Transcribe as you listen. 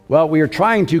Well, we are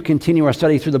trying to continue our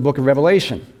study through the book of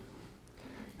Revelation.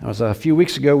 That was a few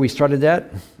weeks ago we started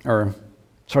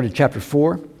chapter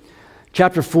 4.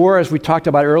 Chapter 4, as we talked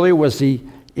about earlier,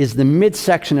 is the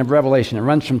midsection of Revelation. It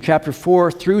runs from chapter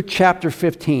 4 through chapter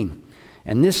 15.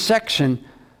 And this section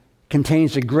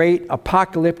contains the great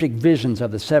apocalyptic visions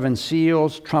of the seven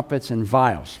seals, trumpets, and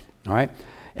vials. All right?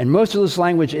 And most of this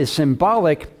language is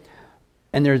symbolic,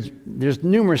 and there's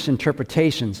numerous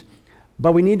interpretations.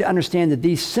 But we need to understand that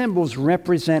these symbols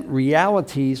represent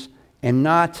realities and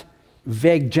not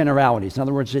vague generalities. In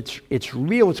other words, it's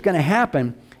real, it's going to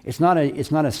happen. It's not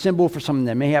a symbol for something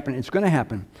that may happen. It's going to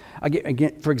happen.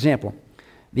 Again, for example,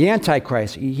 the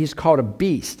Antichrist, he's called a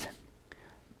beast,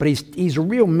 but he's a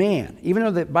real man. Even though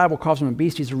the Bible calls him a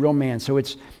beast, he's a real man. So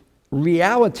it's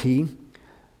reality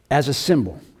as a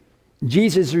symbol.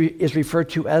 Jesus is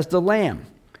referred to as the Lamb,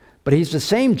 but he's the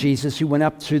same Jesus who went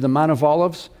up to the Mount of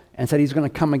Olives and said he's going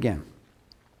to come again.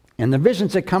 And the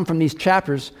visions that come from these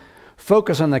chapters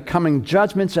focus on the coming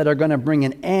judgments that are going to bring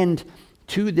an end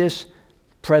to this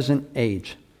present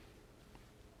age.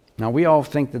 Now, we all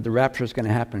think that the rapture is going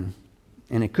to happen,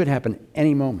 and it could happen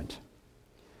any moment.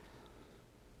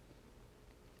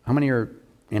 How many are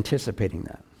anticipating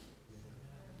that?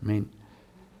 I mean,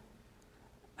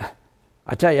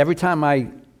 I tell you, every time my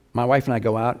wife and I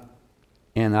go out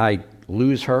and I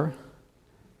lose her,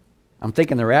 I'm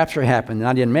thinking the rapture happened and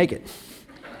I didn't make it.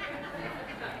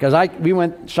 Because we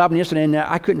went shopping yesterday and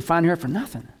I couldn't find her for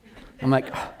nothing. I'm like,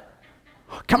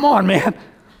 oh, come on, man.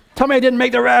 Tell me I didn't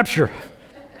make the rapture.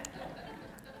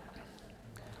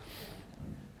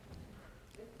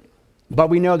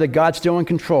 But we know that God's still in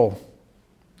control.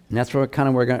 And that's where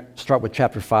we're going to start with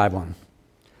chapter 5 on.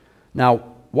 Now,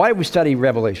 why do we study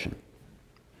Revelation?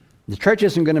 The church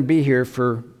isn't going to be here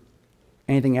for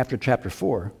anything after chapter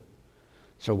 4.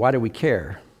 So why do we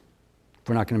care if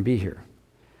we're not going to be here?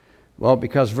 Well,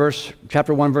 because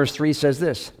chapter 1, verse 3 says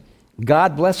this: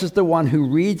 God blesses the one who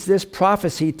reads this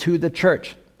prophecy to the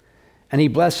church, and he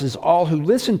blesses all who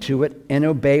listen to it and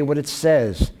obey what it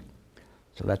says.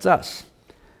 So that's us.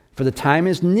 For the time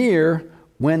is near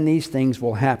when these things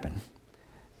will happen.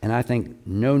 And I think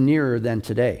no nearer than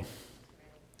today.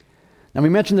 Now, we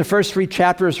mentioned the first 3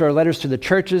 chapters are letters to the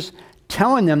churches,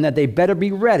 telling them that they better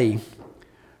be ready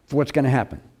for what's going to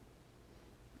happen.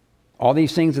 All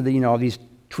these things, all these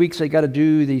tweaks they got to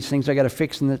do, these things they got to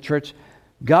fix in the church,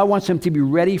 God wants them to be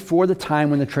ready for the time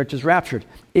when the church is raptured.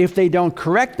 If they don't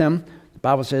correct them, the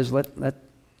Bible says, let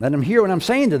them hear what I'm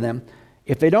saying to them.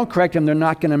 If they don't correct them, they're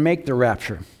not going to make the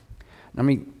rapture. Let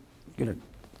me get a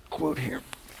quote here.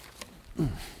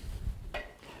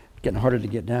 Getting harder to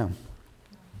get down.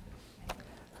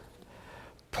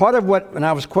 Part of when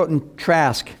I was quoting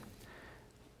Trask,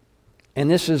 and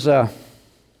this is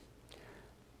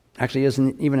actually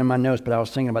isn't even in my notes, but I was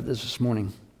thinking about this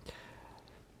morning.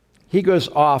 He goes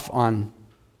off on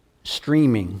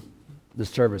streaming the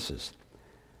services.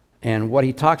 And what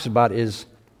he talks about is,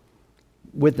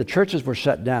 with the churches were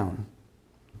shut down,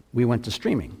 we went to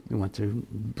streaming. We went to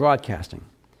broadcasting.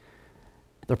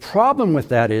 The problem with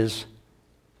that is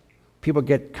people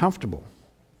get comfortable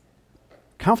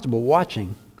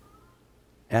watching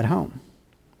at home.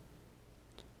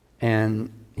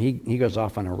 And he goes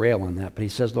off on a rail on that, but he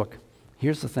says, look,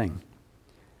 here's the thing.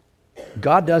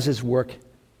 God does his work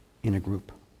in a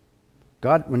group.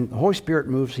 God, when the Holy Spirit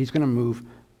moves, he's going to move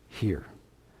here.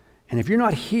 And if you're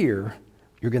not here,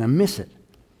 you're going to miss it.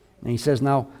 And he says,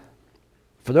 now,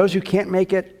 for those who can't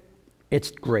make it, it's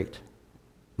great.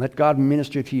 Let God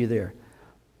minister to you there.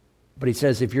 But he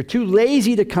says, if you're too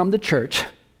lazy to come to church,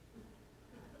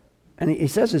 and he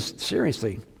says this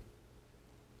seriously,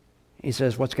 he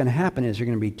says what's going to happen is you're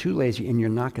going to be too lazy and you're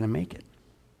not going to make it.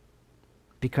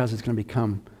 Because it's going to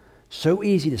become so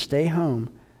easy to stay home,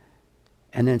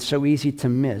 and then it's so easy to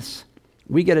miss.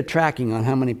 We get a tracking on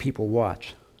how many people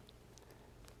watch.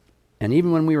 And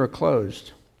even when we were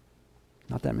closed,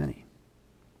 not that many.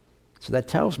 So that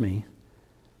tells me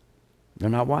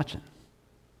they're not watching.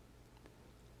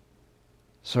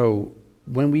 So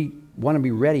when we want to be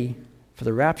ready for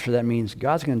the rapture, that means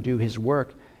God's going to do his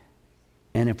work.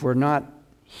 And if we're not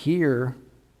here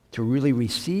to really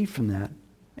receive from that,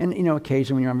 and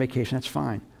occasionally when you're on vacation, that's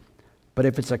fine. But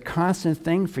if it's a constant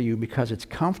thing for you because it's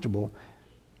comfortable,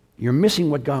 you're missing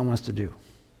what God wants to do.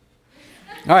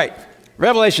 All right,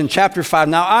 Revelation chapter 5.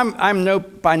 Now, I'm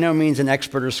by no means an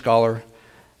expert or scholar.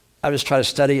 I just try to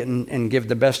study it and give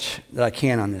the best that I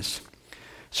can on this.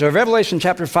 So Revelation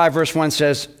chapter 5, verse 1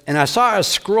 says, and I saw a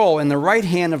scroll in the right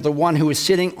hand of the one who was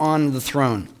sitting on the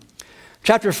throne.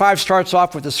 Chapter 5 starts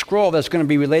off with a scroll that's going to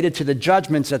be related to the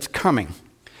judgments that's coming.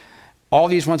 All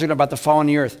these ones are about to fall on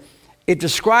the earth. It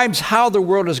describes how the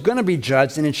world is going to be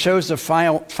judged, and it shows the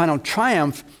final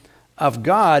triumph of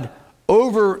God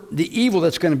over the evil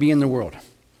that's going to be in the world.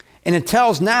 And it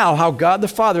tells now how God the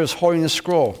Father is holding the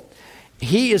scroll.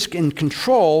 He is in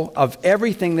control of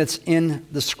everything that's in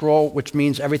the scroll, which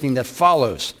means everything that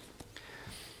follows.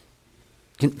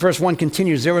 Verse 1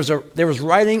 continues, there was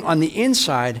writing on the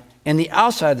inside and the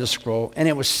outside of the scroll, and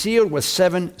it was sealed with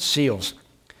 7 seals.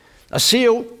 A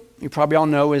seal, you probably all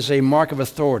know, is a mark of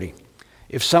authority.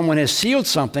 If someone has sealed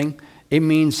something, it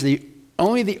means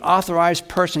only the authorized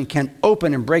person can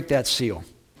open and break that seal.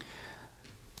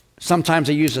 Sometimes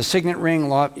they use a signet ring. A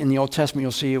lot in the Old Testament,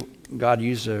 you'll see God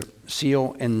used a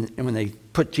seal, and when they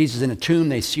put Jesus in a tomb,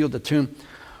 they sealed the tomb.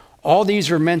 All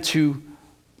these are meant to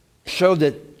show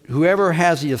that whoever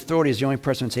has the authority is the only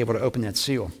person that's able to open that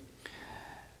seal.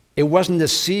 It wasn't the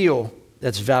seal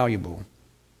that's valuable.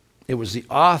 It was the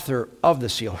author of the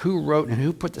seal, who wrote and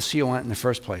who put the seal on it in the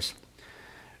first place.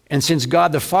 And since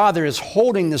God the Father is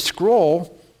holding the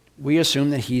scroll, we assume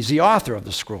that he's the author of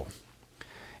the scroll.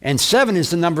 And 7 is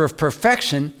the number of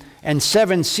perfection, and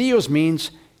 7 seals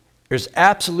means there's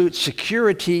absolute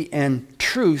security and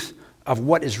truth of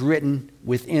what is written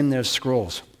within those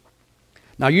scrolls.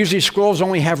 Now, usually scrolls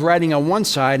only have writing on one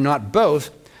side, not both,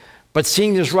 but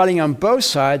seeing there's writing on both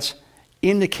sides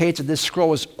indicates that this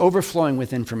scroll is overflowing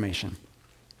with information.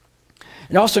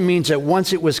 It also means that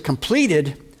once it was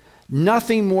completed,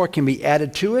 nothing more can be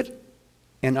added to it,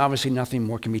 and obviously nothing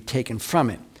more can be taken from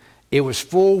it. It was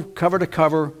full, cover to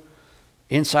cover,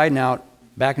 inside and out,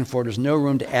 back and forth. There's no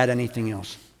room to add anything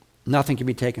else. Nothing can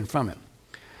be taken from it.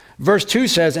 Verse 2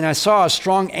 says, and I saw a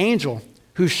strong angel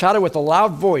who shouted with a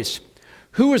loud voice,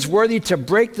 who is worthy to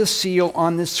break the seal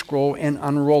on this scroll and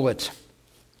unroll it?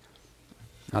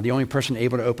 Now, the only person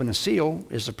able to open a seal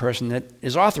is the person that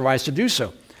is authorized to do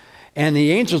so. And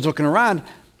the angel's looking around,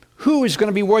 who is going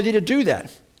to be worthy to do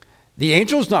that? The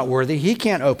angel's not worthy. He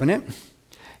can't open it.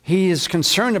 He is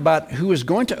concerned about who is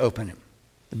going to open it.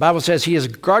 The Bible says he is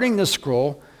guarding the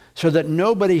scroll so that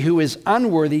nobody who is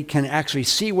unworthy can actually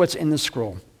see what's in the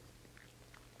scroll.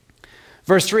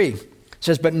 Verse 3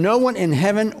 says, but no one in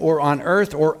heaven or on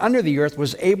earth or under the earth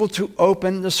was able to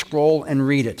open the scroll and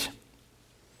read it.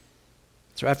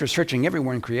 So after searching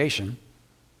everywhere in creation,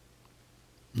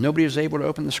 nobody was able to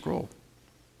open the scroll.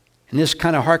 And this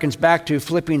kind of harkens back to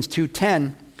Philippians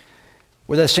 2:10,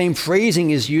 where the same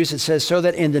phrasing is used. It says, so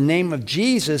that in the name of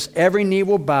Jesus, every knee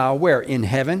will bow, where? In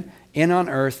heaven, and on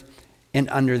earth, and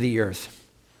under the earth,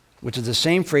 which is the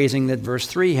same phrasing that verse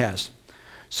 3 has.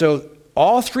 So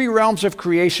all 3 realms of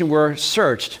creation were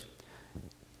searched,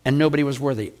 and nobody was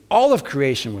worthy. All of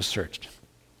creation was searched.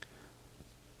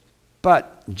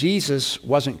 But Jesus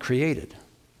wasn't created.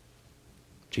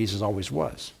 Jesus always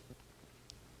was.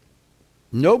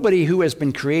 Nobody who has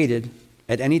been created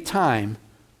at any time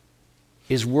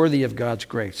is worthy of God's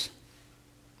grace.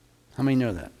 How many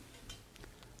know that?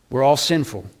 We're all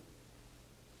sinful.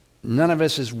 None of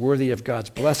us is worthy of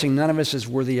God's blessing. None of us is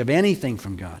worthy of anything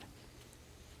from God.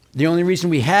 The only reason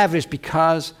we have is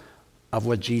because of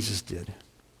what Jesus did.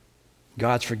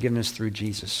 God's forgiveness through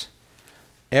Jesus.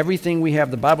 Everything we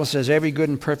have, the Bible says every good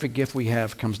and perfect gift we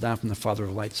have comes down from the Father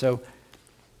of light. So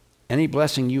any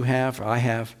blessing you have, or I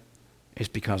have, is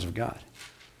because of God.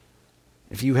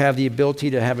 If you have the ability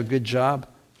to have a good job,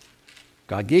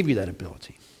 God gave you that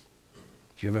ability.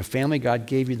 If you have a family, God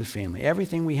gave you the family.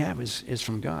 Everything we have is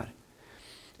from God.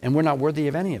 And we're not worthy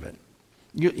of any of it.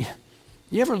 You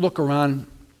ever look around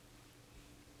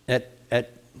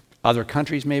at other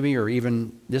countries maybe, or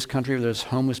even this country where there's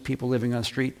homeless people living on the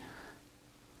street?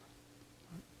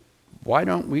 Why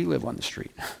don't we live on the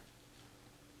street?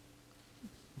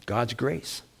 God's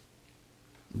grace.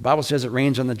 The Bible says it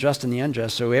rains on the just and the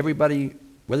unjust, so everybody,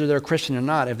 whether they're a Christian or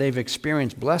not, if they've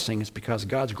experienced blessing, it's because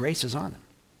God's grace is on them.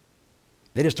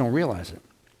 They just don't realize it.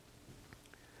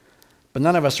 But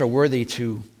none of us are worthy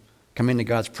to come into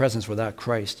God's presence without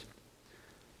Christ.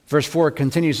 Verse 4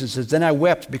 continues and says, then I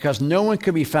wept because no one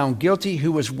could be found guilty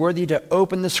who was worthy to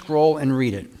open the scroll and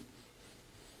read it.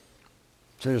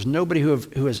 So there's nobody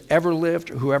who has ever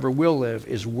lived or who ever will live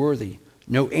is worthy.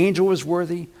 No angel is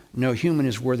worthy. No human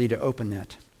is worthy to open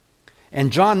that.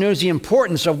 And John knows the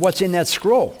importance of what's in that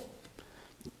scroll.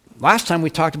 Last time we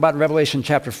talked about in Revelation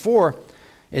chapter 4,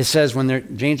 it says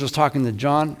when James was talking to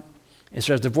John, it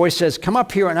says, the voice says, come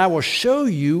up here and I will show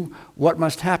you what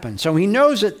must happen. So he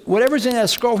knows that whatever's in that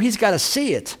scroll, he's got to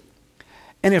see it.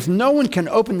 And if no one can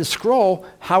open the scroll,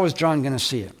 how is John going to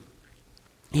see it?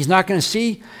 He's not going to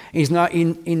see. He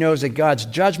knows that God's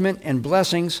judgment and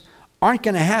blessings aren't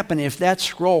going to happen if that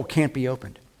scroll can't be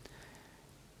opened.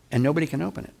 And nobody can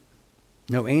open it.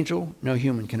 No angel, no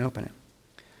human can open it.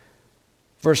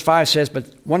 Verse 5 says, "But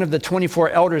one of the 24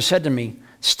 elders said to me,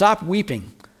 'Stop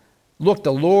weeping. Look,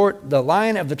 the Lord, the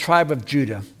Lion of the tribe of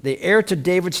Judah, the heir to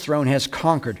David's throne, has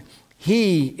conquered.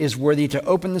 He is worthy to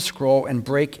open the scroll and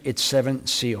break its 7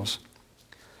 seals.'"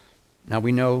 Now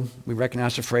we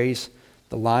recognize the phrase,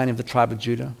 the Lion of the tribe of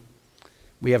Judah.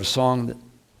 We have a song that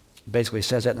basically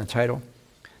says that in the title.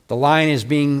 The lion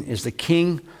is the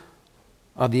king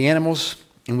of the animals,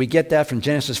 and we get that from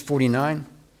Genesis 49.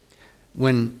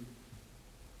 When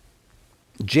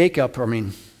Joseph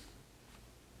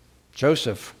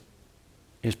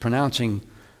is pronouncing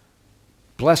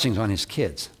blessings on his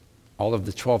kids, all of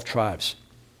the 12 tribes.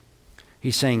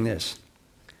 He's saying this,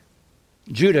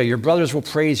 "Judah, your brothers will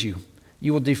praise you.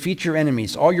 You will defeat your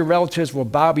enemies. All your relatives will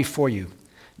bow before you.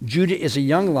 Judah is a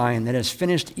young lion that has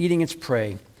finished eating its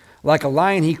prey. Like a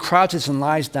lion, he crouches and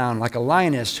lies down. Like a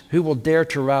lioness, who will dare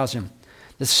to rouse him?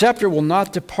 The scepter will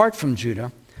not depart from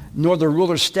Judah, nor the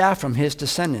ruler's staff from his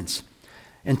descendants,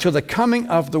 until the coming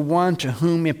of the one to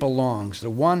whom it belongs, the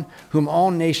one whom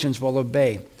all nations will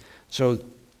obey." So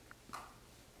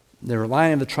the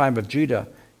Lion of the tribe of Judah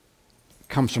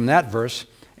comes from that verse.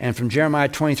 And from Jeremiah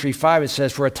 23:5 it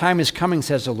says, "For a time is coming,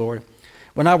 says the Lord,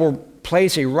 when I will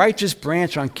place a righteous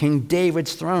branch on King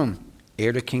David's throne,"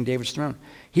 heir to King David's throne.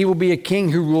 "He will be a king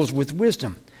who rules with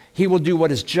wisdom. He will do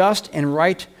what is just and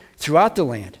right throughout the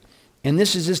land. And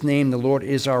this is his name, the Lord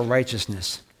is our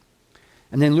righteousness."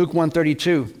 And then Luke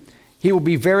 1:32, "He will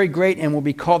be very great and will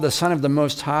be called the Son of the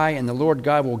Most High, and the Lord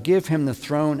God will give him the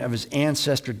throne of his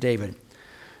ancestor David."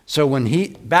 So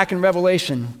back in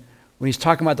Revelation, when he's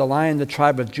talking about the Lion of the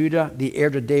tribe of Judah, the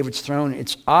heir to David's throne,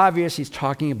 it's obvious he's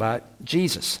talking about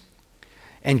Jesus.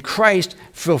 And Christ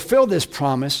fulfilled this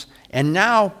promise, and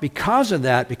now because of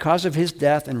that, because of his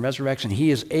death and resurrection,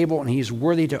 he is able and he is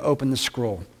worthy to open the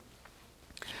scroll.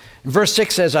 And verse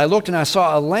 6 says, "I looked and I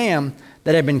saw a lamb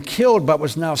that had been killed but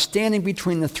was now standing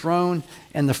between the throne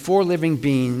and the 4 living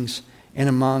beings and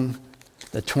among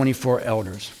the 24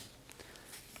 elders."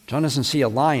 John doesn't see a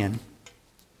lion.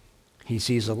 He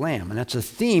sees a lamb. And that's a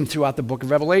theme throughout the book of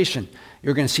Revelation.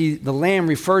 You're going to see the lamb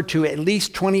referred to at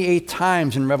least 28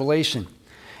 times in Revelation.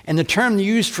 And the term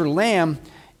used for lamb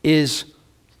is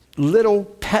little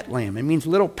pet lamb. It means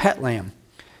little pet lamb.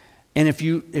 And if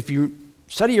you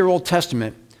study your Old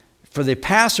Testament, for the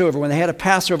Passover, when they had a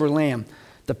Passover lamb,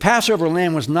 the Passover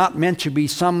lamb was not meant to be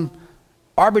some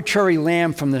arbitrary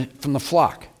lamb from the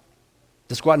flock.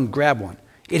 Just go out and grab one.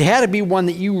 It had to be one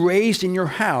that you raised in your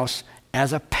house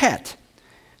as a pet.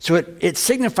 So it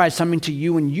signified something to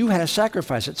you when you had to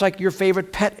sacrifice it. It's like your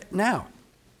favorite pet now.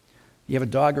 You have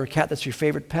a dog or a cat that's your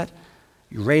favorite pet.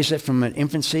 You raise it from an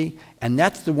infancy, and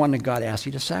that's the one that God asked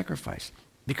you to sacrifice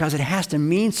because it has to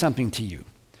mean something to you.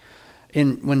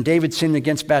 When David sinned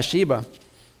against Bathsheba,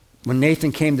 when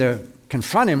Nathan came to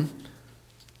confront him,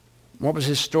 what was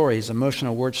his story, his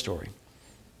emotional word story?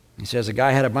 He says a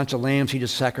guy had a bunch of lambs. He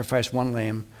just sacrificed one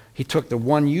lamb. He took the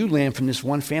one ewe lamb from this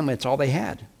one family. That's all they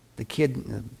had.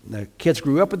 The kids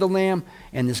grew up with the lamb,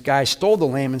 and this guy stole the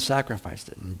lamb and sacrificed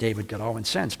it. And David got all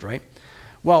incensed, right?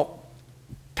 Well,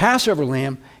 Passover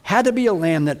lamb had to be a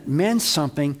lamb that meant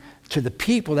something to the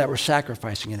people that were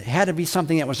sacrificing it. It had to be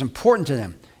something that was important to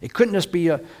them. It couldn't just be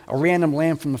a random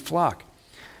lamb from the flock.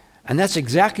 And that's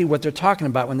exactly what they're talking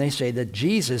about when they say that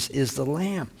Jesus is the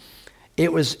lamb. It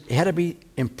had to be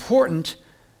important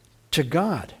to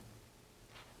God.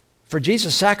 For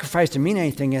Jesus' sacrifice to mean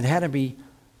anything, it had to be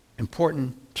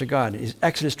important to God.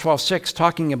 Exodus 12:6,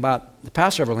 talking about the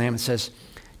Passover lamb, it says,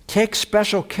 "Take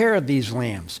special care of these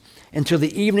lambs until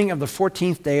the evening of the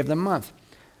 14th day of the month."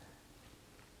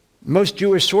 Most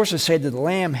Jewish sources say that the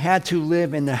lamb had to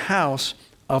live in the house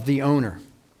of the owner.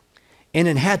 And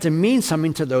it had to mean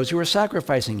something to those who were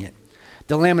sacrificing it.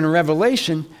 The lamb in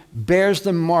Revelation bears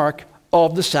the mark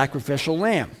of the sacrificial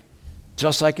lamb,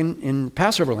 just like in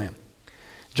Passover lamb.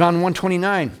 John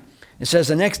 1:29, it says,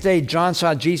 "The next day John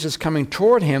saw Jesus coming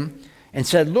toward him and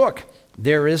said, 'Look,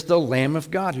 there is the Lamb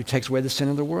of God who takes away the sin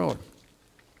of the world.'"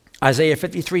 Isaiah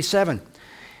 53:7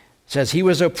 says, "He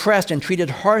was oppressed and treated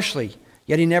harshly,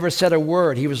 yet he never said a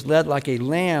word. He was led like a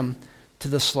lamb to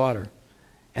the slaughter."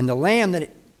 And the lamb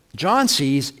that John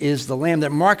sees is the lamb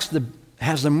that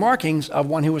has the markings of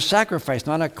one who was sacrificed,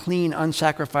 not a clean,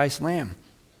 unsacrificed lamb.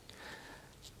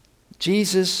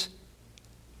 Jesus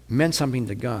meant something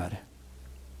to God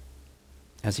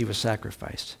as he was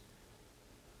sacrificed.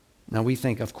 Now we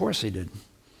think, of course he did.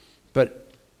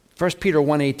 But 1 Peter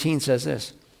 1:18 says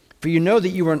this, "For you know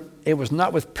that it was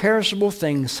not with perishable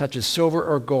things such as silver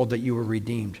or gold that you were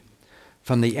redeemed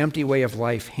from the empty way of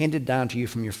life handed down to you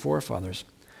from your forefathers,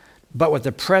 but with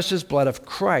the precious blood of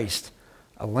Christ,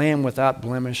 a lamb without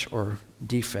blemish or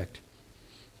defect."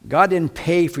 God didn't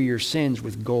pay for your sins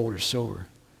with gold or silver.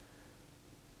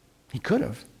 He could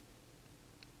have.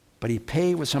 But he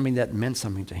paid with something that meant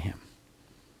something to him.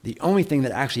 The only thing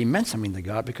that actually meant something to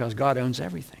God, because God owns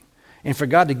everything. And for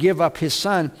God to give up his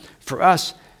son for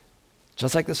us,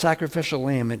 just like the sacrificial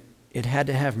lamb, it had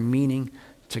to have meaning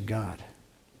to God.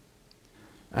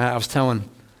 I was telling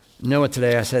Noah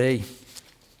today, I said,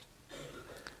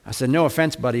 no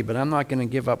offense, buddy, but I'm not going to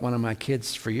give up one of my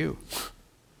kids for you.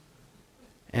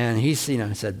 And he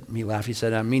laughed. He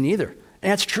said, me neither.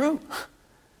 And that's true.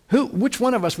 Which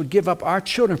one of us would give up our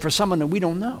children for someone that we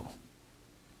don't know?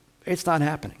 It's not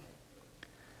happening.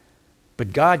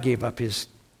 But God gave up his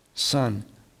son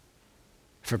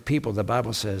for people, the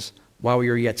Bible says, while we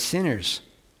were yet sinners.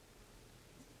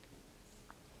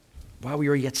 While we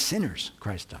were yet sinners,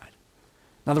 Christ died.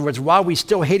 In other words, while we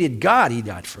still hated God, he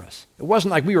died for us. It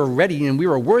wasn't like we were ready and we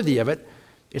were worthy of it.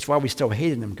 It's while we still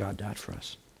hated him, God died for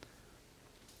us.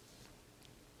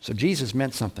 So Jesus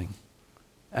meant something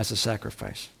as a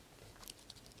sacrifice.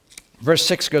 Verse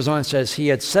 6 goes on and says, he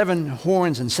had 7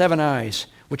 horns and 7 eyes,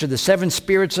 which are the 7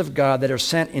 spirits of God that are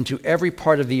sent into every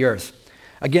part of the earth.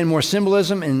 Again, more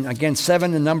symbolism, and again,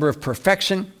 7, the number of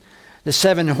perfection. The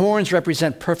 7 horns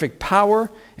represent perfect power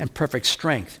and perfect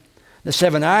strength. The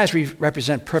 7 eyes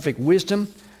represent perfect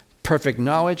wisdom, perfect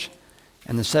knowledge,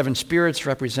 and the 7 spirits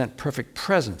represent perfect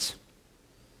presence.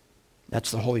 That's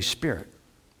the Holy Spirit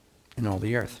in all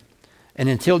the earth. And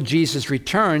until Jesus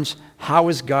returns, how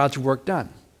is God's work done?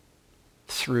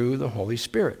 Through the Holy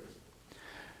Spirit.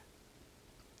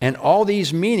 And all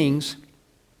these meanings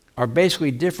are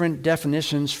basically different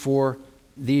definitions for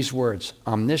these words: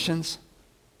 omniscience,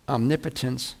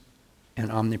 omnipotence,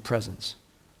 and omnipresence.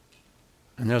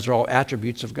 And those are all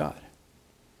attributes of God.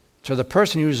 So the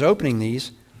person who's opening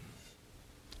these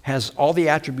has all the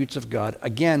attributes of God.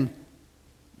 Again,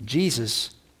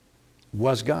 Jesus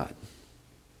was God.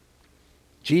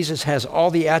 Jesus has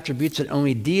all the attributes that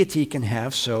only deity can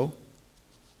have, so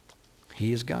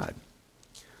he is God.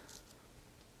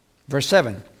 Verse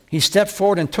 7, he stepped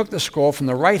forward and took the scroll from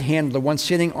the right hand of the one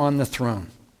sitting on the throne.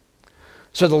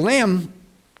 So the lamb,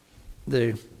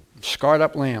 the scarred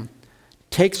up lamb,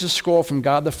 takes the scroll from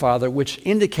God the Father, which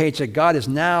indicates that God is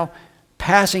now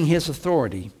passing his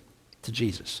authority to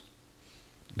Jesus.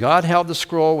 God held the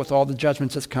scroll with all the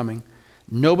judgments that's coming.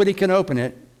 Nobody can open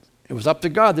it. It was up to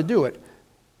God to do it.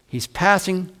 He's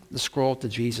passing the scroll to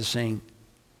Jesus, saying,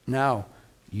 now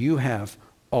you have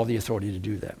all the authority to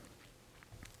do that.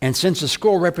 And since the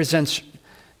scroll represents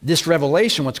this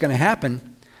revelation, what's going to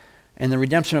happen, and the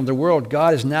redemption of the world,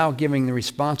 God is now giving the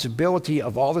responsibility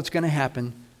of all that's going to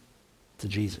happen to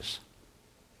Jesus.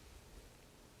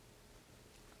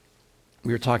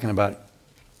 We were talking about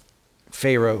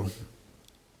Pharaoh.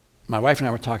 My wife and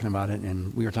I were talking about it,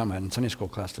 and we were talking about it in Sunday school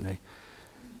class today.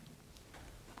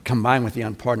 Combined with the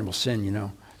unpardonable sin,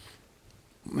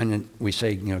 and then we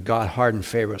say, God hardened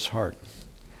Pharaoh's heart.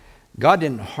 God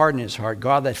didn't harden his heart.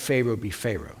 God let Pharaoh be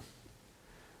Pharaoh.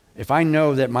 If I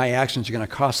know that my actions are going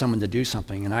to cause someone to do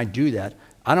something, and I do that,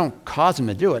 I don't cause them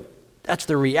to do it. That's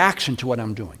the reaction to what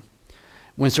I'm doing.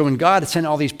 When God sent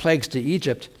all these plagues to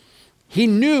Egypt, he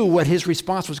knew what his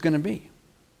response was going to be.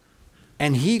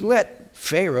 And he let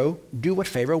Pharaoh do what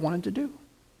Pharaoh wanted to do.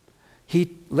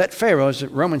 He let Pharaoh, as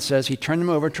Romans says, he turned him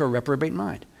over to a reprobate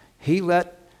mind. He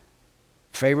let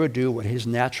Pharaoh do what his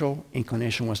natural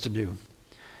inclination was to do.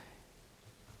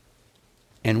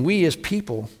 And we as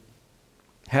people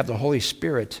have the Holy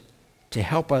Spirit to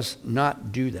help us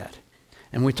not do that.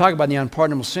 And we talk about the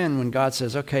unpardonable sin when God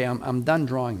says, okay, I'm done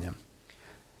drawing them.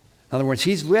 In other words,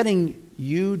 he's letting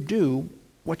you do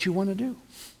what you want to do.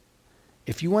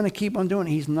 If you want to keep on doing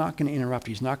it, he's not going to interrupt.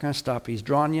 He's not going to stop. He's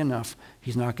drawn you enough.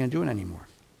 He's not going to do it anymore.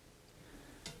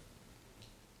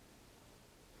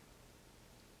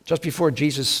 Just before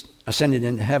Jesus ascended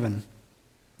into heaven,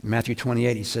 in Matthew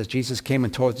 28, he says, Jesus came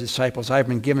and told his disciples, I have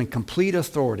been given complete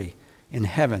authority in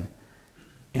heaven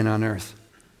and on earth.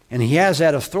 And he has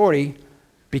that authority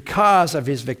because of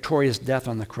his victorious death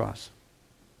on the cross.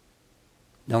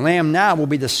 The Lamb now will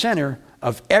be the center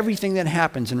of everything that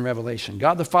happens in Revelation.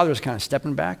 God the Father is kind of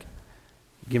stepping back,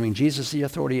 giving Jesus the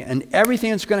authority, and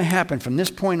everything that's going to happen from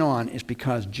this point on is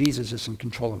because Jesus is in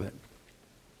control of it.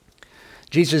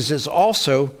 Jesus is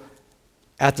also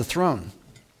at the throne.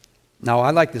 Now,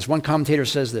 I like this. One commentator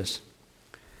says this.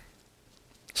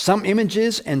 Some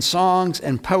images and songs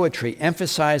and poetry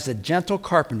emphasize the gentle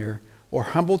carpenter or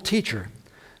humble teacher,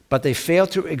 but they fail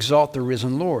to exalt the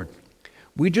risen Lord.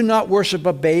 We do not worship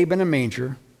a babe in a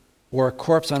manger or a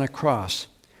corpse on a cross.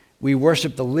 We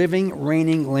worship the living,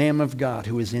 reigning Lamb of God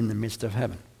who is in the midst of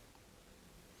heaven.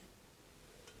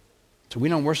 So we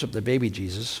don't worship the baby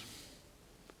Jesus.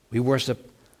 We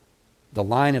worship the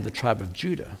Lion of the tribe of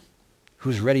Judah,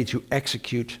 who's ready to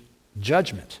execute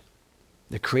judgment,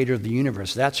 the creator of the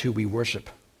universe. That's who we worship.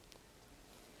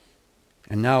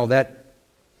 And now that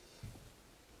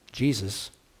Jesus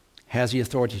has the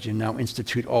authority to now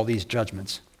institute all these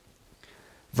judgments.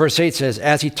 Verse 8 says,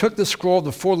 as he took the scroll,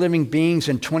 the 4 living beings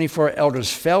and 24 elders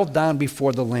fell down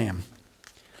before the Lamb.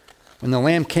 When the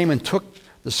Lamb came and took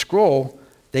the scroll,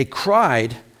 they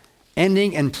cried,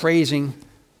 crying and praising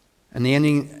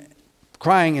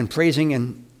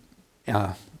and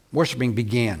worshiping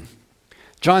began.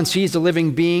 John sees the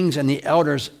living beings and the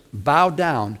elders bow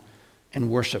down and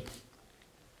worship.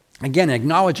 Again,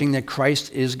 acknowledging that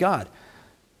Christ is God.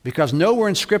 Because nowhere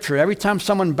in Scripture, every time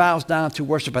someone bows down to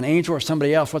worship an angel or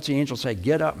somebody else, what's the angel say?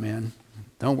 Get up, man.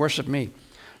 Don't worship me.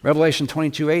 Revelation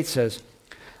 22:8 says,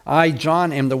 I,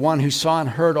 John, am the one who saw and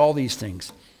heard all these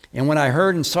things. And when I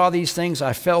heard and saw these things,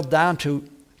 I fell down to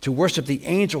worship the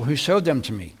angel who showed them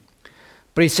to me.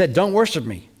 But he said, don't worship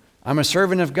me. I'm a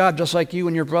servant of God just like you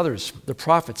and your brothers, the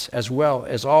prophets, as well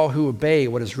as all who obey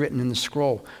what is written in the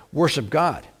scroll. Worship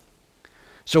God.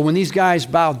 So when these guys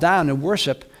bow down and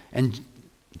worship, and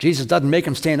Jesus doesn't make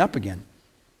them stand up again,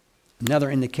 another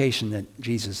indication that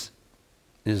Jesus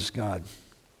is God.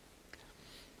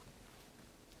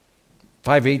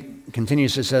 5:8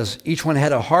 continues, it says, each one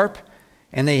had a harp,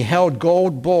 and they held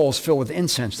gold bowls filled with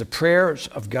incense, the prayers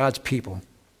of God's people.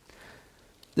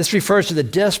 This refers to the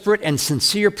desperate and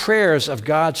sincere prayers of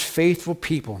God's faithful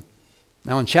people.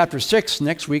 Now in chapter 6,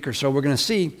 next week or so, we're going to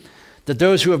see that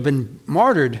those who have been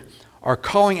martyred are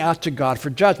calling out to God for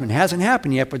judgment. It hasn't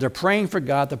happened yet, but they're praying for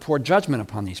God to pour judgment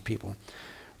upon these people.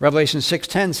 Revelation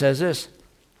 6:10 says this,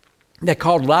 they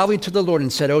called loudly to the Lord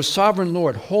and said, O sovereign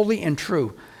Lord, holy and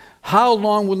true, how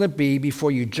long will it be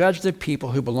before you judge the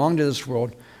people who belong to this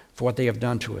world for what they have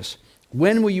done to us?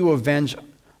 When will you avenge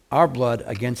our blood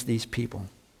against these people?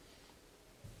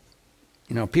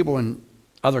 You know, people in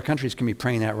other countries can be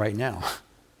praying that right now,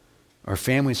 or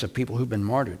families of people who've been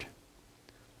martyred.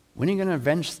 When are you going to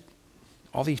avenge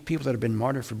all these people that have been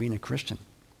martyred for being a Christian?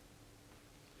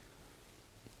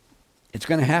 It's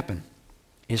going to happen.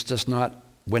 It's just not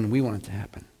when we want it to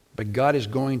happen. But God is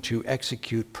going to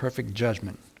execute perfect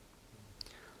judgment.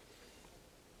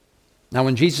 Now,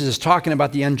 when Jesus is talking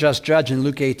about the unjust judge in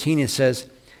Luke 18, it says,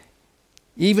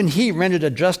 even he rendered a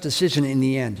just decision in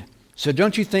the end. So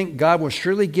don't you think God will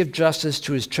surely give justice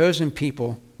to his chosen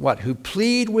people, what? Who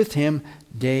plead with him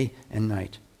day and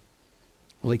night.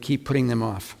 Will he keep putting them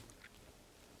off?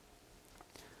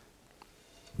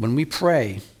 When we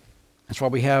pray, that's why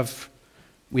we had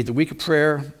the week of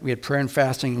prayer, we had prayer and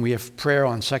fasting, and we have prayer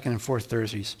on second and fourth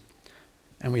Thursdays.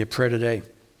 And we have prayer today.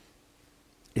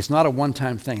 It's not a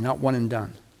one-time thing, not one and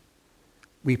done.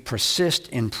 We persist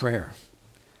in prayer.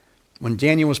 When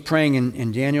Daniel was praying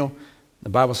in Daniel, the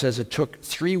Bible says it took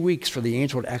 3 weeks for the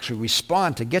angel to actually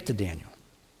respond to get to Daniel.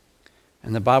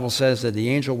 And the Bible says that the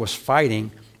angel was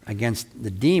fighting against the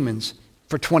demons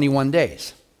for 21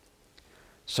 days.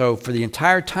 So for the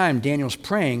entire time Daniel's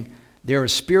praying, there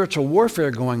is spiritual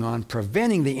warfare going on,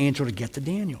 preventing the angel to get to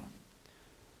Daniel.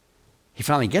 He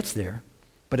finally gets there,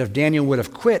 but if Daniel would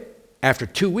have quit after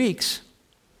 2 weeks,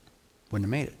 wouldn't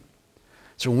have made it.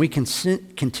 So when we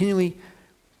continually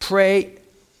pray,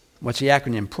 what's the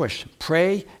acronym? PUSH.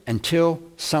 Pray until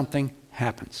something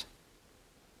happens.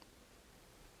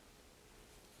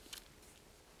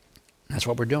 That's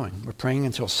what we're doing. We're praying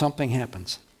until something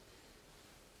happens.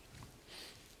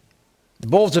 The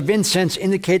bowls of incense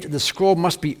indicate that the scroll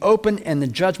must be opened and the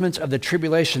judgments of the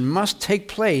tribulation must take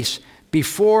place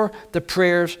before the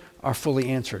prayers are fully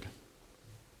answered.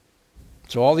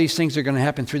 So all these things that are going to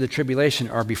happen through the tribulation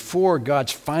are before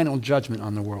God's final judgment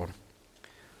on the world.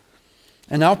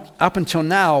 And up until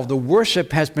now, the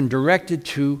worship has been directed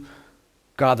to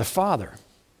God the Father.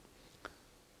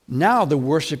 Now the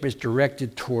worship is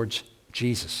directed towards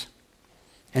Jesus.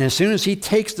 And as soon as he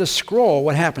takes the scroll,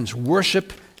 what happens?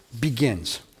 Worship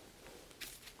begins.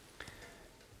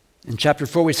 In chapter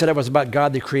 4, we said it was about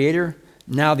God the Creator.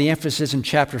 Now the emphasis in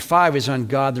chapter 5 is on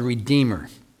God the Redeemer.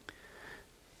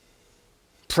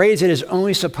 Praise that is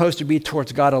only supposed to be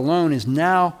towards God alone is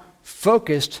now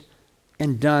focused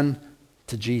and done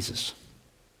to Jesus.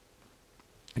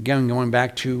 Again, going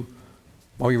back to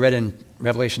what we read in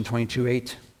Revelation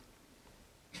 22:8.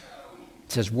 It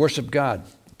says, worship God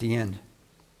at the end.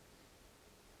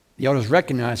 The elders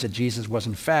recognized that Jesus was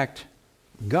in fact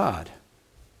God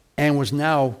and was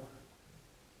now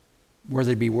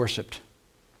worthy to be worshiped.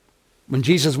 When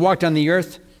Jesus walked on the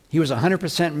earth, he was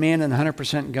 100% man and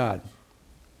 100% God.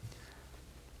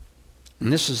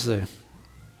 And this is the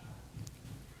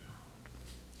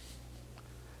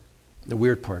the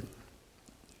weird part.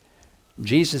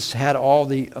 Jesus had all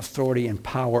the authority and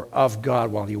power of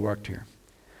God while he worked here.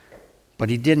 But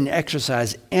he didn't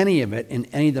exercise any of it in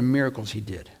any of the miracles he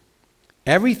did.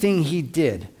 Everything he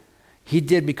did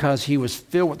because he was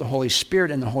filled with the Holy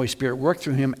Spirit, and the Holy Spirit worked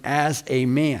through him as a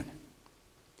man.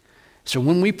 So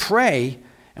when we pray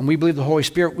and we believe the Holy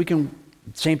Spirit,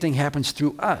 same thing happens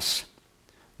through us.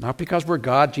 Not because we're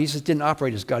God. Jesus didn't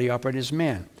operate as God. He operated as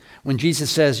man. When Jesus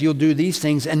says, you'll do these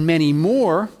things and many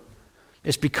more,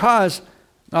 it's because,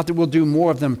 not that we'll do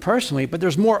more of them personally, but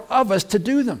there's more of us to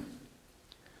do them.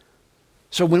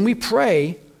 So when we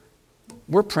pray,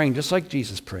 we're praying just like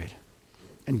Jesus prayed.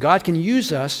 And God can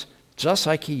use us just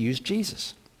like he used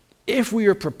Jesus. If we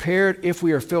are prepared, if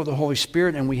we are filled with the Holy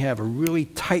Spirit, and we have a really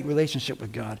tight relationship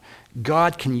with God,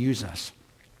 God can use us.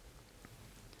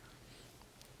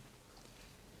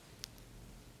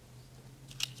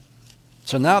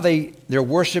 So now their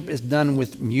worship is done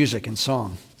with music and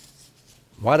song.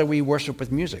 Why do we worship with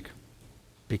music?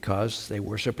 Because they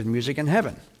worship with music in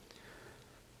heaven.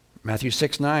 Matthew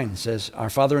 6:9 says, Our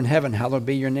Father in heaven, hallowed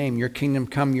be your name. Your kingdom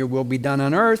come, your will be done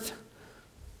on earth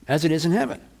as it is in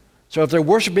heaven. So if they're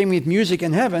worshiping with music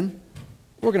in heaven,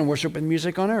 we're going to worship with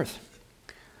music on earth.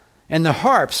 And the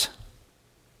harps,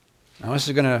 now this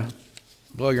is going to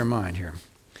blow your mind here.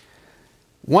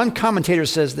 One commentator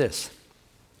says this: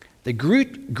 the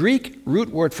Greek root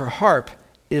word for harp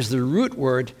is the root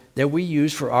word that we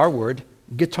use for our word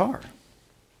guitar.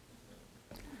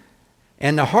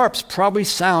 And the harps probably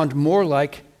sound more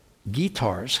like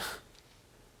guitars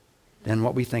than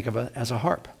what we think of as a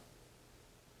harp.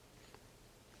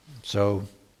 So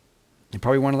you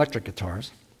probably want electric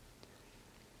guitars,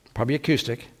 probably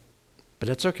acoustic, but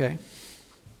that's okay.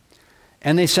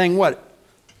 And they sang what?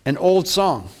 An old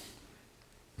song.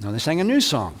 No, they sang a new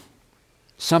song.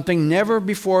 Something never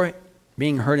before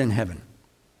being heard in heaven.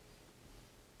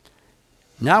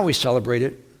 Now we celebrate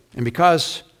it, and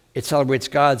because it celebrates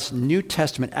God's New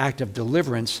Testament act of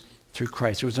deliverance through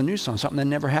Christ. It was a new song, something that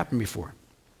never happened before.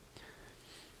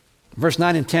 Verse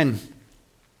 9 and 10,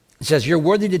 it says, You're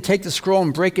worthy to take the scroll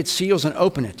and break its seals and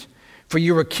open it. For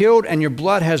you were killed, and your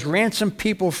blood has ransomed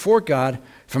people for God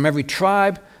from every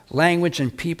tribe, language,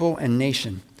 and people and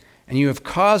nation. And you have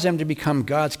caused them to become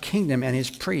God's kingdom and his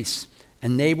priests,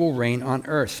 and they will reign on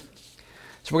earth.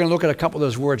 So we're going to look at a couple of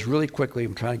those words really quickly.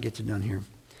 I'm trying to get to done here.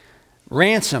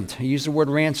 Ransomed. He used the word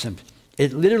ransomed.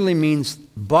 It literally means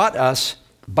bought us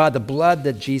by the blood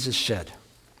that Jesus shed.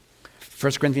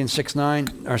 1 Corinthians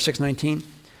 6:19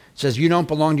 says, You don't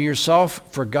belong to yourself,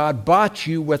 for God bought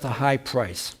you with a high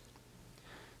price.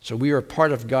 So we are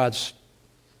part of God's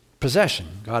possession.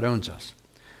 God owns us.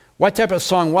 What type of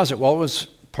song was it? Well, it was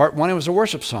part one, it was a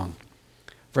worship song.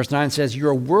 Verse 9 says, You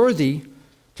are worthy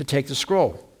to take the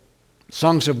scroll.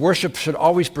 Songs of worship should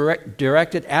always be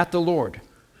directed at the Lord.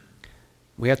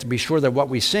 We have to be sure that what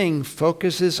we sing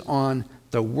focuses on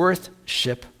the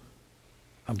worship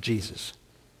of Jesus.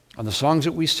 On the songs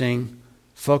that we sing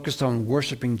focused on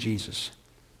worshiping Jesus.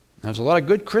 Now, there's a lot of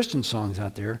good Christian songs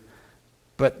out there,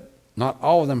 but not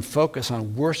all of them focus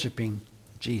on worshiping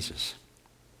Jesus.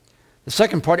 The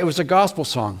second part, it was a gospel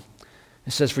song.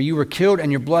 It says, For you were killed,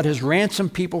 and your blood has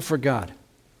ransomed people for God.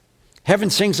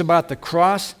 Heaven sings about the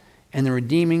cross and the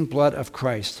redeeming blood of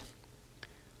Christ.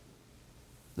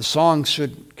 The song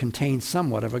should contain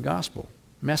somewhat of a gospel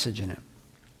message in it.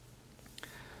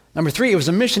 Number 3, it was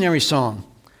a missionary song.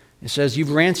 It says,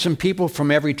 You've ransomed people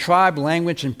from every tribe,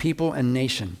 language, and people and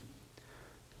nation.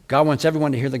 God wants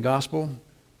everyone to hear the gospel,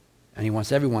 and he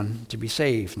wants everyone to be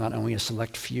saved, not only a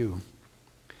select few.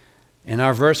 In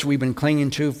our verse we've been clinging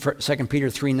to, 2 Peter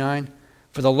 3:9,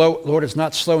 For the Lord is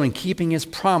not slow in keeping his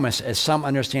promise, as some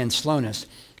understand slowness.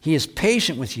 He is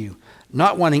patient with you,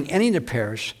 not wanting any to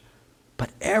perish, but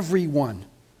everyone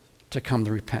to come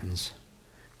to repentance.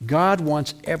 God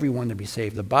wants everyone to be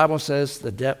saved. The Bible says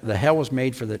the hell was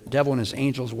made for the devil and his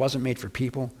angels. It wasn't made for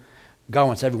people. God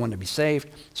wants everyone to be saved.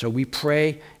 So we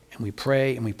pray and we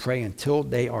pray and we pray until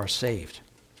they are saved.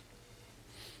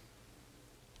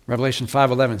 Revelation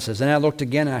 5:11 says, Then I looked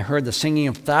again and I heard the singing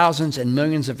of thousands and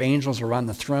millions of angels around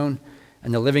the throne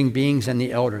and the living beings and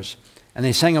the elders. And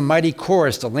they sang a mighty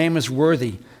chorus, The Lamb is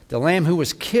worthy. The Lamb who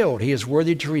was killed, he is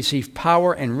worthy to receive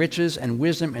power and riches and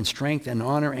wisdom and strength and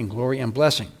honor and glory and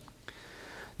blessing.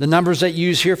 The numbers that you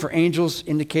use here for angels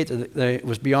indicate that it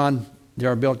was beyond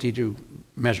their ability to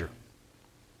measure.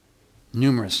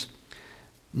 Numerous.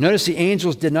 Notice the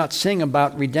angels did not sing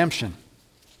about redemption.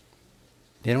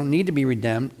 They don't need to be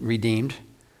redeemed,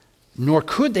 nor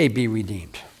could they be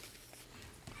redeemed.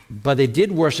 But they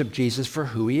did worship Jesus for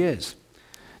who he is.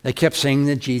 They kept saying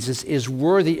that Jesus is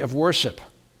worthy of worship.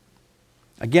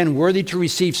 Again, worthy to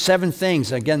receive 7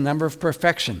 things. Again, number of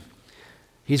perfection.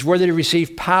 He's worthy to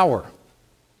receive power.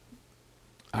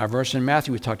 Our verse in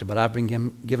Matthew we talked about, I've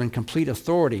been given complete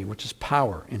authority, which is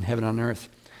power in heaven and on earth.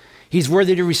 He's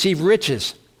worthy to receive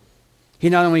riches. He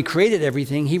not only created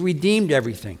everything, he redeemed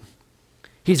everything.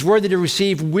 He's worthy to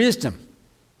receive wisdom.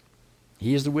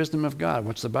 He is the wisdom of God.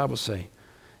 What's the Bible say?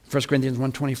 1 Corinthians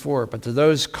 1:24, but to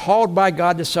those called by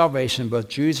God to salvation, both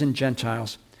Jews and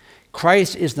Gentiles,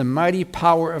 Christ is the mighty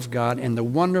power of God and the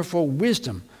wonderful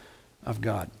wisdom of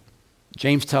God.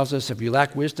 James tells us, if you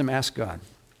lack wisdom, ask God.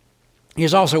 He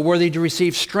is also worthy to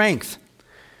receive strength.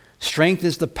 Strength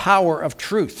is the power of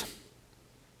truth.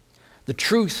 The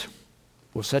truth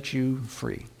will set you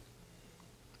free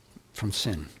from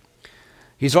sin.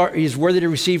 He's worthy to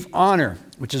receive honor,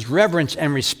 which is reverence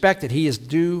and respect that he is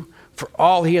due for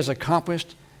all he has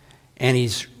accomplished. And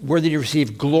he's worthy to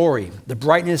receive glory, the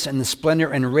brightness and the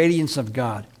splendor and radiance of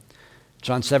God.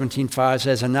 John 17:5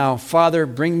 says, and now, Father,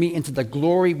 bring me into the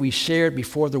glory we shared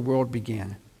before the world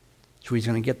began. So he's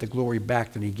going to get the glory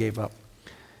back that he gave up.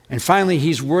 And finally,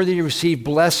 he's worthy to receive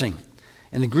blessing.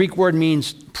 And the Greek word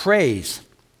means praise.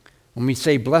 When we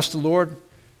say bless the Lord,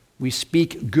 we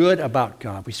speak good about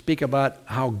God. We speak about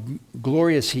how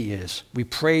glorious he is. We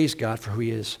praise God for who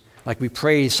he is, like we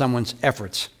praise someone's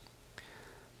efforts.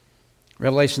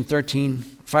 Revelation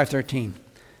 5:13.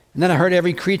 And then I heard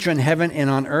every creature in heaven and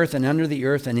on earth and under the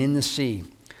earth and in the sea.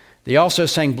 They also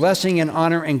sang blessing and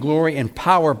honor and glory and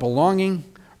power belong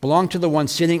to the one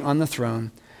sitting on the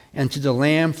throne and to the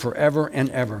Lamb forever and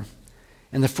ever.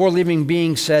 And the 4 living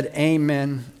beings said,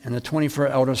 Amen. And the 24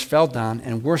 elders fell down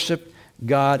and worshiped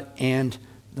God and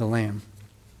the Lamb.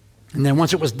 And then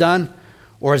once it was done,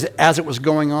 or as it was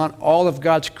going on, all of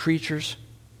God's creatures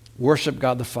worshiped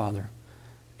God the Father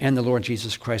and the Lord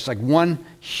Jesus Christ, like one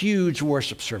huge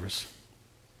worship service.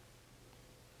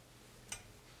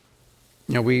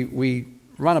 You know, we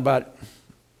run about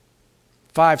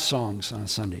 5 songs on a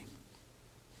Sunday.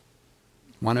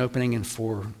 1 opening and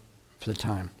 4 for the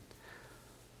time.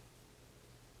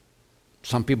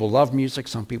 Some people love music,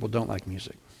 some people don't like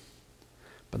music.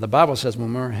 But the Bible says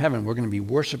when we're in heaven, we're going to be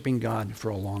worshiping God for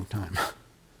a long time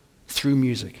through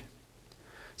music.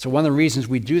 So one of the reasons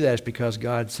we do that is because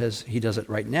God says he does it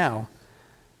right now.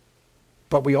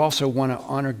 But we also want to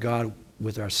honor God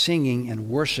with our singing and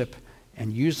worship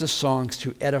and use the songs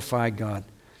to edify God.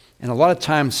 And a lot of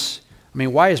times,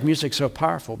 why is music so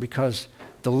powerful? Because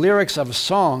the lyrics of a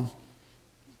song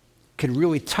can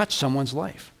really touch someone's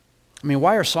life.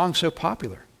 Why are songs so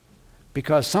popular?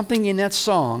 Because something in that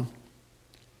song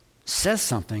says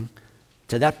something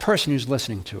to that person who's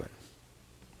listening to it.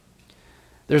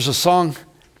 There's a song,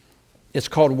 it's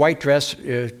called White Dress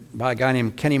by a guy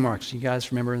named Kenny Marks. You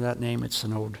guys remember that name? It's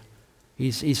an old,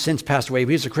 he's since passed away, but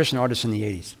he was a Christian artist in the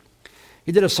 80s.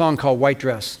 He did a song called White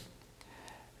Dress.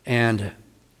 And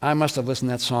I must have listened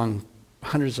to that song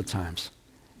hundreds of times.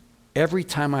 Every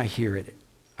time I hear it,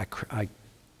 I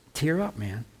tear up,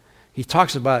 man. He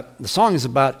talks about, the song is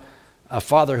about a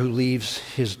father who leaves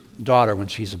his daughter when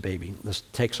she's a baby,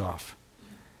 just takes off.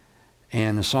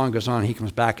 And the song goes on, he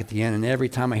comes back at the end, and every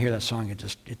time I hear that song, it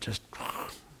just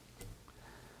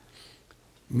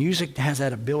music has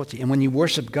that ability. And when you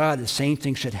worship God, the same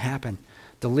thing should happen.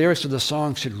 The lyrics of the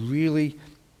song should really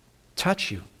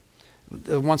touch you.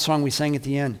 The one song we sang at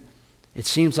the end, it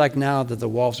seems like now that the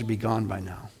walls would be gone by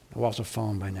now. The walls have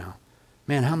fallen by now.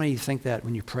 Man, how many of you think that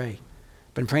when you pray?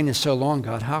 Been praying this so long,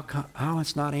 God, how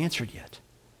it's not answered yet?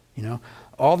 You know,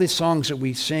 all these songs that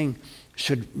we sing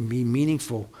should be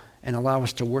meaningful and allow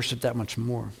us to worship that much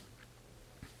more.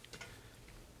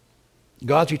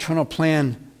 God's eternal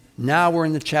plan, now we're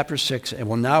in the chapter 6, it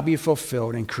will now be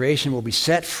fulfilled, and creation will be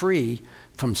set free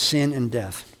from sin and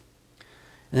death.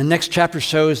 And the next chapter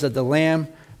shows that the Lamb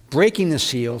breaking the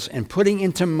seals and putting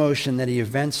into motion that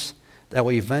events that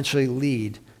will eventually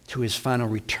lead to his final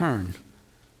return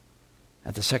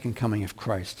at the second coming of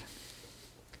Christ.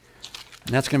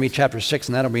 And that's going to be chapter 6,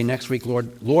 and that'll be next week,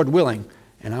 Lord willing.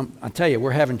 And I'll tell you,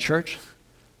 we're having church.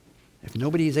 If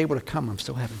nobody is able to come, I'm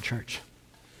still having church.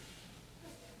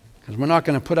 Because we're not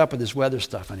going to put up with this weather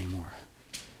stuff anymore.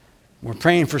 We're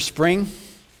praying for spring.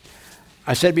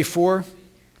 I said before,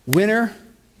 winter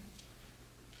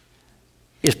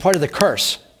is part of the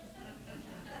curse.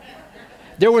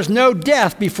 There was no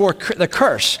death before the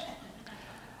curse.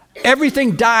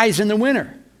 Everything dies in the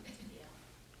winter.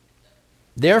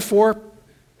 Therefore,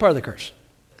 part of the curse.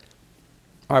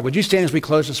 All right, would you stand as we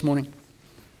close this morning?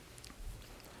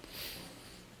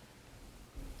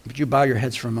 Would you bow your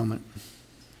heads for a moment?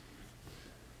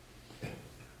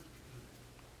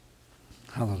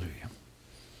 Hallelujah.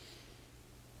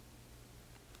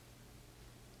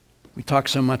 We talk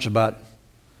so much about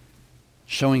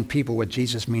showing people what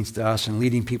Jesus means to us and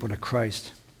leading people to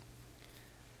Christ.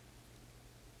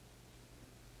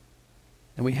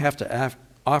 And we have to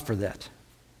offer that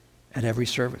at every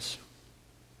service.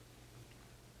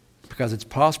 Because it's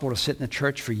possible to sit in the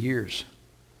church for years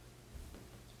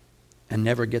and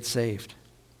never get saved.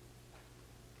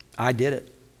 I did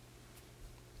it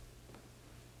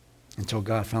until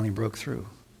God finally broke through.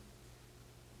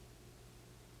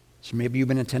 So maybe you've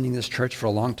been attending this church for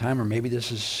a long time, or maybe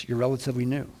you're relatively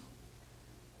new.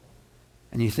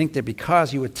 And you think that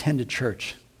because you attend a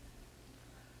church,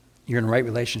 you're in right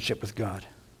relationship with God.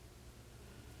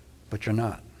 But you're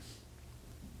not.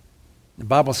 The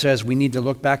Bible says we need to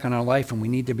look back on our life and we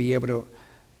need to be able to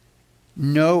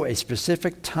know a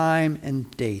specific time and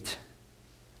date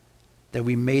that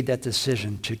we made that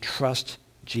decision to trust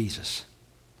Jesus.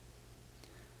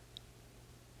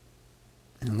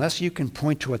 And unless you can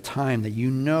point to a time that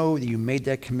you know that you made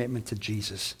that commitment to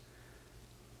Jesus,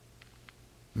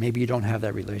 maybe you don't have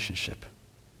that relationship.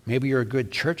 Maybe you're a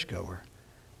good churchgoer,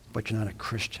 but you're not a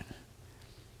Christian.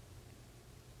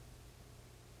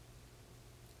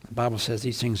 The Bible says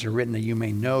these things are written that you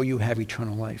may know you have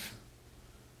eternal life.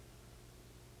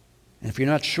 And if you're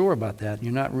not sure about that,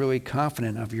 you're not really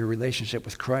confident of your relationship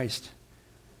with Christ,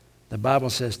 the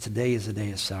Bible says today is the day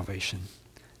of salvation.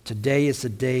 Today is the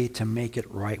day to make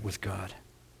it right with God.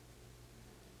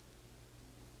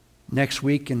 Next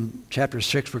week in chapter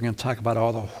 6, we're going to talk about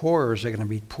all the horrors that are going to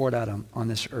be poured out on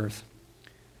this earth.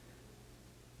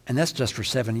 And that's just for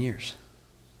 7 years.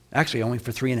 Actually, only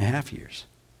for 3.5 years.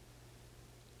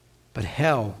 But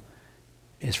hell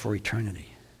is for eternity.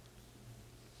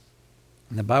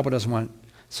 And the Bible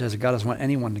says that God doesn't want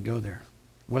anyone to go there.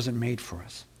 It wasn't made for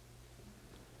us.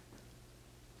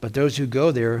 But those who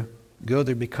go there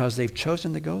because they've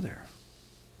chosen to go there.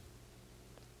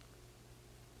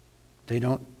 They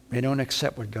don't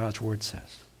accept what God's word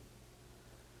says.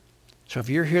 So if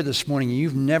you're here this morning and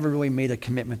you've never really made a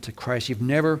commitment to Christ, you've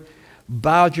never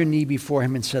bowed your knee before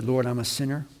him and said, Lord, I'm a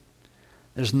sinner.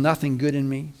 There's nothing good in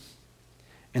me.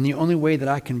 And the only way that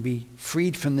I can be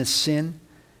freed from this sin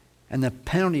and the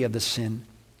penalty of the sin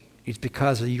is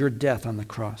because of your death on the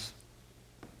cross.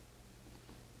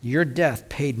 Your death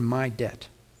paid my debt.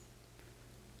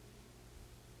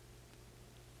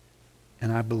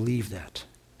 And I believe that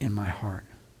in my heart.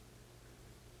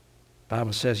 The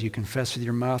Bible says you confess with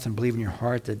your mouth and believe in your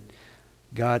heart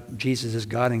that Jesus is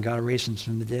God and God raised him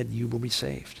from the dead, you will be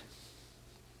saved.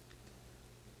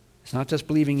 It's not just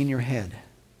believing in your head.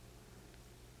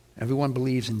 Everyone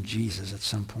believes in Jesus at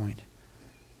some point.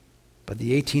 But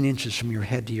the 18 inches from your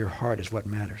head to your heart is what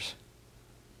matters.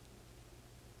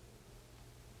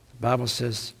 The Bible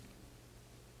says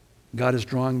God is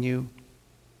drawing you.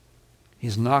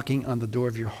 He's knocking on the door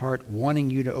of your heart, wanting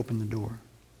you to open the door.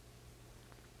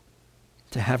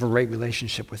 To have a right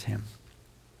relationship with him.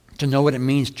 To know what it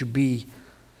means to be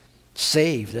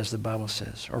saved, as the Bible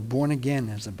says, or born again,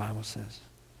 as the Bible says.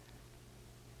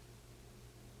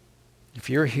 If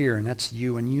you're here and that's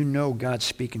you and you know God's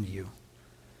speaking to you,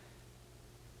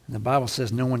 and the Bible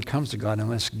says no one comes to God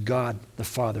unless God the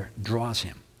Father draws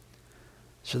him.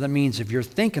 So that means if you're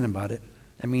thinking about it,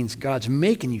 that means God's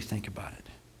making you think about it.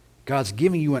 God's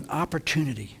giving you an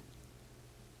opportunity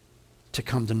to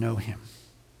come to know him.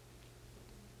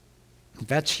 If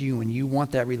that's you and you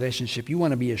want that relationship, you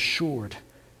want to be assured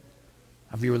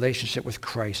of your relationship with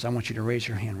Christ, I want you to raise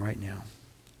your hand right now.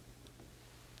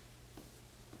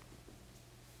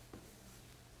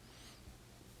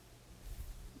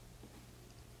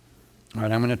 All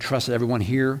right, I'm going to trust that everyone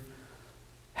here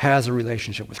has a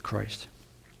relationship with Christ.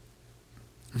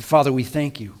 And Father, we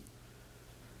thank you.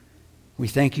 We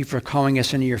thank you for calling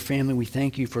us into your family. We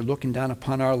thank you for looking down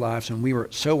upon our lives when we were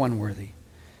so unworthy.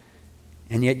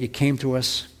 And yet you came to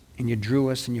us and you drew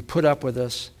us and you put up with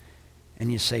us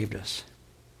and you saved us.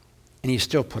 And you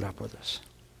still put up with us.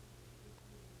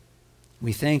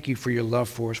 We thank you for your love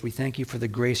for us. We thank you for the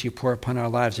grace you pour upon our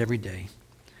lives every day.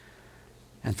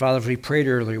 And Father, as we prayed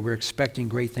earlier, we're expecting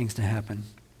great things to happen.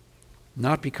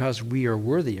 Not because we are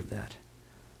worthy of that,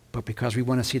 but because we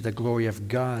want to see the glory of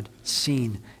God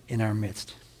seen in our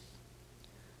midst.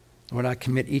 Lord, I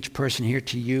commit each person here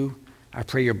to you. I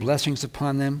pray your blessings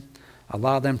upon them.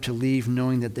 Allow them to leave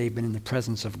knowing that they've been in the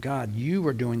presence of God. You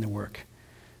are doing the work.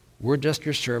 We're just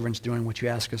your servants doing what you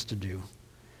ask us to do.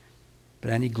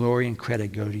 But any glory and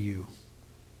credit go to you.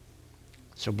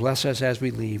 So bless us as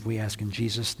we leave, we ask in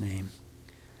Jesus' name.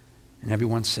 And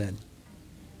everyone said,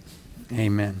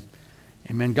 amen.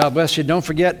 Amen. God bless you. Don't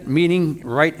forget, meeting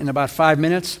right in about 5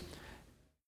 minutes.